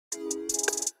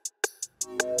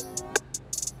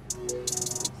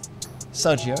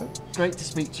Sergio, great to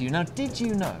speak to you. Now, did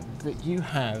you know that you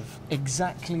have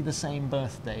exactly the same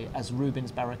birthday as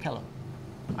Rubens Barrichello?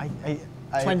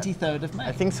 23rd of May.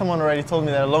 I think someone already told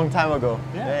me that a long time ago.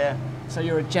 Yeah. So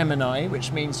you're a Gemini,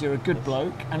 which means you're a good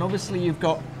bloke, and obviously you've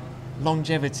got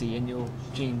longevity in your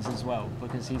genes as well,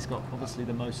 because he's got obviously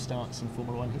the most starts in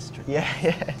Formula One history. Yeah.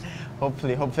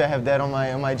 Hopefully I have that on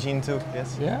my gene too.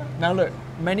 Yes. Yeah. Now look,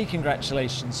 many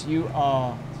congratulations. You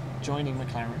are joining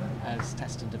McLaren as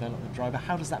test and development driver.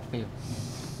 How does that feel?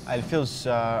 It feels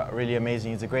really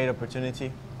amazing. It's a great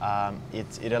opportunity.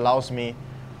 It allows me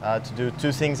to do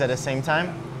two things at the same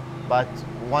time, but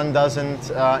one doesn't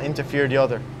interfere the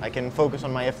other. I can focus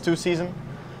on my F2 season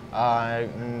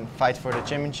and fight for the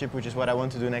championship, which is what I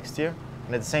want to do next year.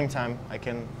 And at the same time, I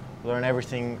can learn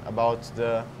everything about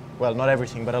well, not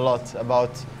everything, but a lot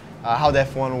about how the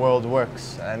F1 world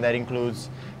works. And that includes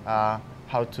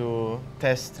how to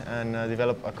test and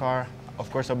develop a car. Of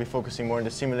course, I'll be focusing more on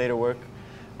the simulator work,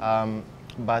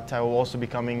 but I will also be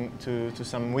coming to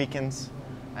some weekends,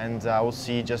 and I will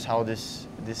see just how this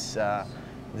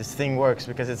thing works,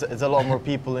 because it's a lot more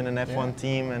people in an F1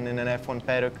 team and in an F1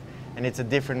 paddock, and it's a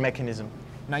different mechanism.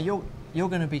 Now you're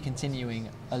going to be continuing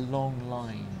a long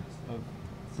line of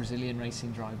Brazilian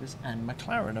racing drivers, and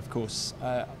McLaren, of course.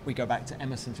 We go back to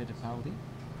Emerson Fittipaldi,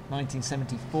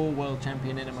 1974 world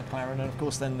champion in a McLaren, and of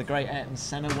course then the great Ayrton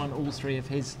Senna won all three of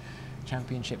his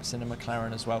championships in a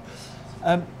McLaren as well.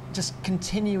 Just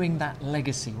continuing that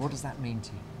legacy, what does that mean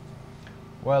to you?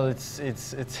 Well, it's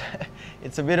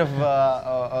a bit of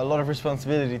a lot of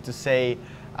responsibility to say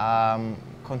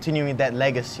continuing that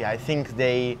legacy. I think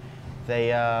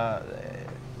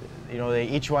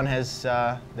each one has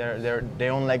their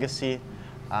own legacy,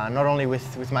 not only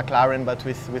with McLaren but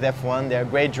with F1. They are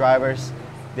great drivers.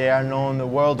 They are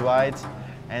known worldwide,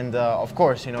 and of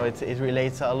course, it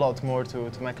relates a lot more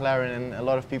to McLaren. And a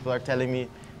lot of people are telling me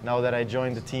now that I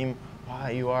joined the team, "Wow,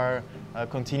 you are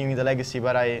continuing the legacy."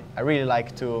 But I really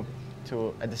like to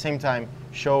at the same time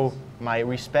show my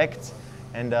respect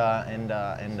and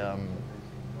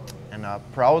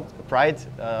pride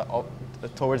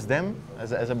towards them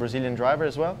as a Brazilian driver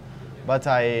as well. But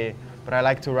I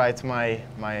like to write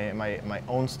my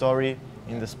own story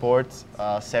in the sport,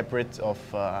 separate of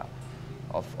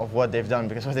what they've done,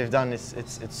 because what they've done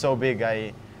it's so big.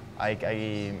 I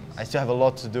still have a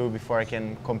lot to do before I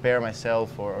can compare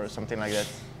myself or something like that.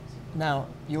 Now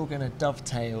you're going to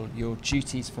dovetail your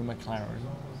duties for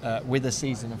McLaren with a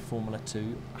season of Formula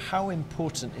 2. How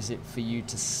important is it for you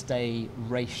to stay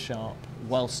race sharp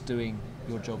whilst doing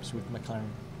your jobs with McLaren?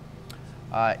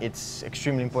 It's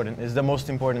extremely important. It's the most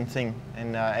important thing,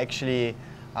 and actually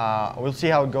we'll see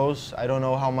how it goes. I don't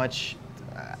know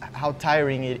how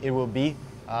tiring it will be,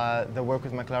 the work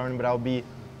with McLaren, but I'll be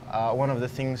one of the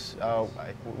things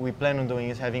we plan on doing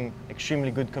is having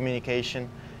extremely good communication,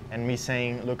 and me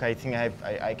saying, look, I think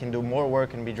I can do more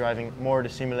work and be driving more the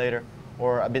simulator,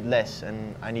 or a bit less,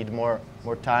 and I need more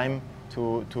time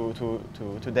to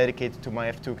dedicate to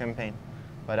my F2 campaign.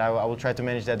 But I will try to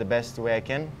manage that the best way I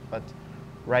can. But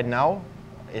right now,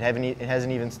 it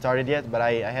hasn't even started yet, but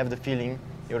I have the feeling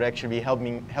it would actually be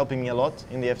helping me a lot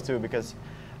in the F2, because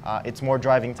it's more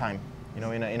driving time,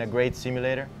 in a great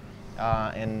simulator,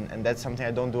 and that's something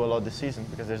I don't do a lot this season,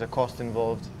 because there's a cost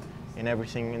involved in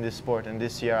everything in this sport, and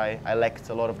this year I lacked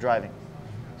a lot of driving,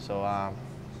 so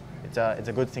it's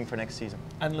a good thing for next season.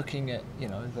 And looking at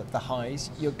the highs,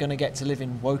 you're going to get to live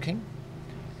in Woking.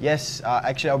 Yes,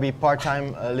 actually I'll be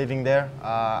part-time living there.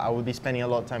 I will be spending a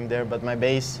lot of time there, but my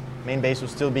main base will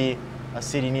still be a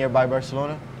city nearby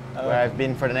Barcelona, where I've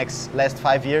been for the last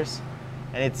 5 years.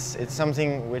 And it's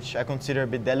something which I consider a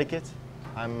bit delicate.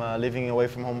 I'm living away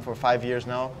from home for 5 years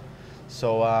now,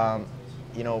 so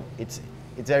it's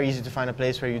very easy to find a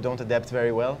place where you don't adapt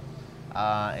very well,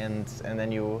 and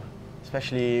then you,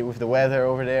 especially with the weather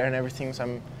over there and everything.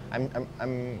 So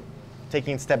I'm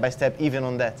taking it step by step, even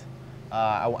on that.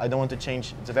 I don't want to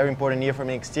change. It's a very important year for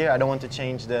me next year. I don't want to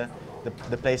change the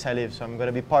place I live. So I'm going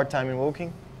to be part-time in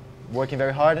Woking, working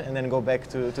very hard, and then go back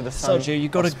to the sun. Sergio,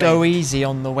 you've got to go easy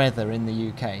on the weather in the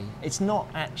UK. It's not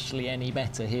actually any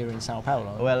better here in Sao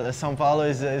Paulo. Well, Sao Paulo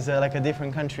is like a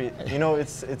different country.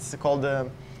 It's called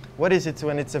what is it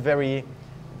when it's a very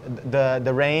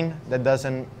the rain that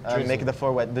doesn't make the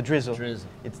floor wet? The drizzle.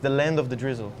 It's the land of the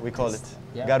drizzle, we call it.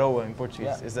 Yeah. Garoa in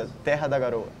Portuguese. Yeah. It's the Terra da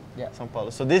Garoa. Yeah. Sao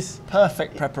Paulo. So this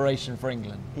perfect preparation for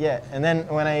England. Yeah, and then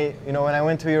when I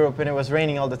went to Europe and it was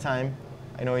raining all the time,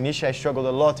 initially I struggled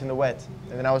a lot in the wet,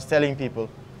 and then I was telling people,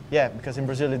 yeah, because in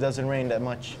Brazil it doesn't rain that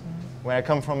much. Where I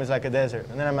come from is like a desert,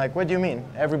 and then I'm like, what do you mean?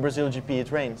 Every Brazil GP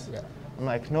it rains. Yeah. I'm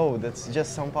like, no, that's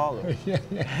just Sao Paulo.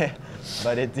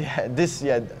 But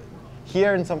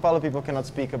here in São Paulo, people cannot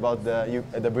speak about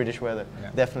the British weather.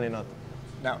 Yeah. Definitely not.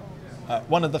 Now,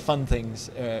 one of the fun things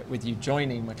with you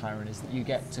joining McLaren is that you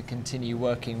get to continue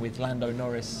working with Lando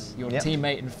Norris, your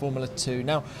teammate in Formula 2.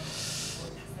 Now,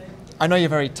 I know you're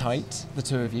very tight, the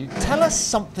two of you. Tell us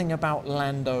something about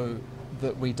Lando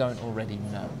that we don't already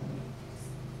know.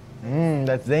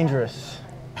 That's dangerous.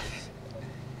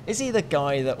 Is he the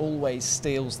guy that always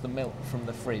steals the milk from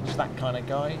the fridge, that kind of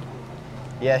guy?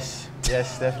 Yes,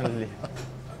 definitely.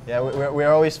 Yeah,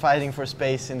 we're always fighting for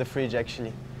space in the fridge,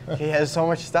 actually. He has so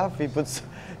much stuff. He puts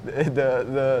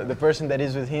the person that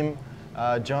is with him,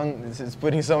 John, is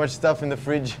putting so much stuff in the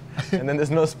fridge, and then there's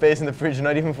no space in the fridge,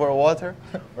 not even for water.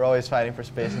 We're always fighting for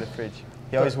space in the fridge.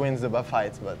 He always wins the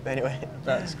fights, but anyway.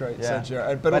 That's great, Yeah.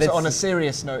 Sergio. But also on a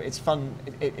serious note, it's fun.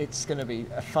 It's going to be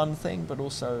a fun thing, but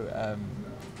also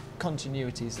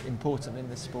continuity is important in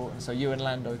this sport. And so you and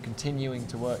Lando continuing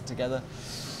to work together,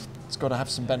 it's got to have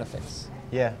some benefits.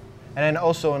 Yeah, and then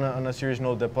also on a serious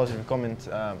note, the positive comment.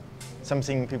 Some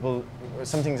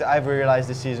things I've realized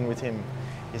this season with him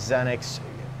is an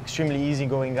extremely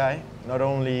easygoing guy. Not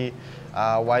only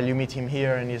while you meet him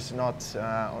here, and he's not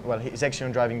well, he's actually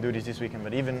on driving duties this weekend,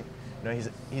 but even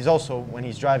he's also, when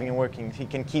he's driving and working, he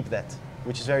can keep that,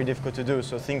 which is very difficult to do.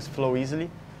 So things flow easily,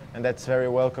 and that's very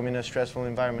welcome in a stressful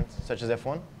environment such as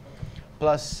F1.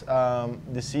 Plus,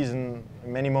 this season,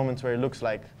 many moments where it looks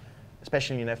like,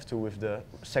 especially in F2 with the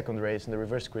second race in the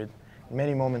reverse grid,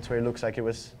 many moments where it looks like it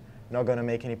was not going to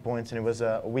make any points, and it was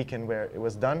a weekend where it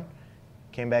was done,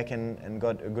 came back and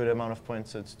got a good amount of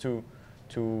points. So it's two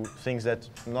things that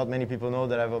not many people know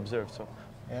that I've observed. So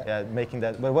yeah, making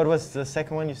that. But what was the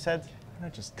second one you said?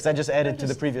 Because I just added to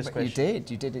the previous question.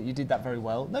 You did that very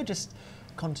well. No, just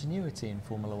continuity in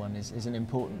Formula One is an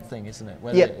important thing, isn't it?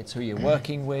 Whether it's who you're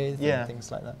working with and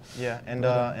things like that. Yeah,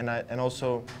 and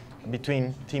also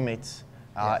between teammates,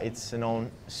 it's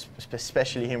known,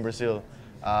 especially here in Brazil,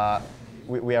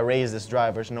 we are raised as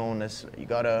drivers, known as you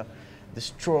gotta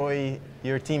destroy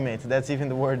your teammate. That's even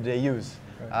the word they use.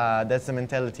 Right. That's the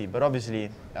mentality. But obviously,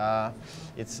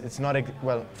 it's not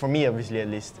well, for me obviously at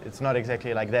least, it's not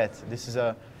exactly like that. This is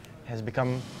has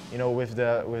become, with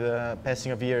the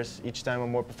passing of years, each time a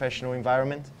more professional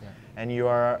environment, and you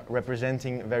are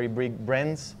representing very big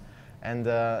brands, and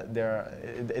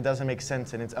it doesn't make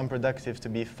sense, and it's unproductive to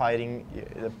be fighting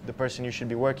the person you should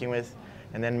be working with,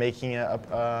 and then making a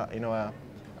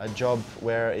job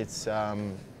where it's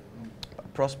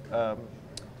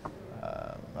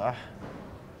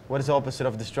what is the opposite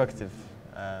of destructive?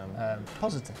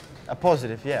 Positive. A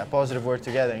positive work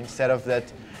together, instead of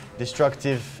that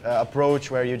destructive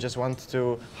approach where you just want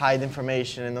to hide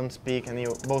information and don't speak, and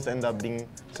you both end up being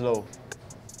slow.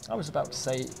 I was about to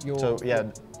say you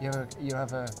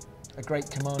have a great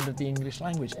command of the English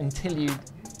language until you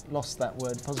lost that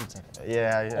word positive.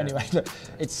 Yeah. Anyway, look,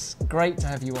 it's great to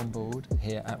have you on board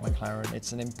here at McLaren.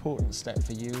 It's an important step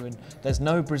for you, and there's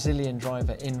no Brazilian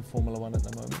driver in Formula One at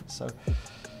the moment, so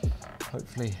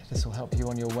hopefully this will help you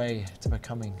on your way to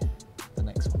becoming the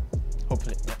next one.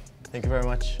 Hopefully. Yeah. Thank you very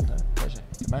much. No, pleasure.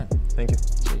 Good man. Thank you.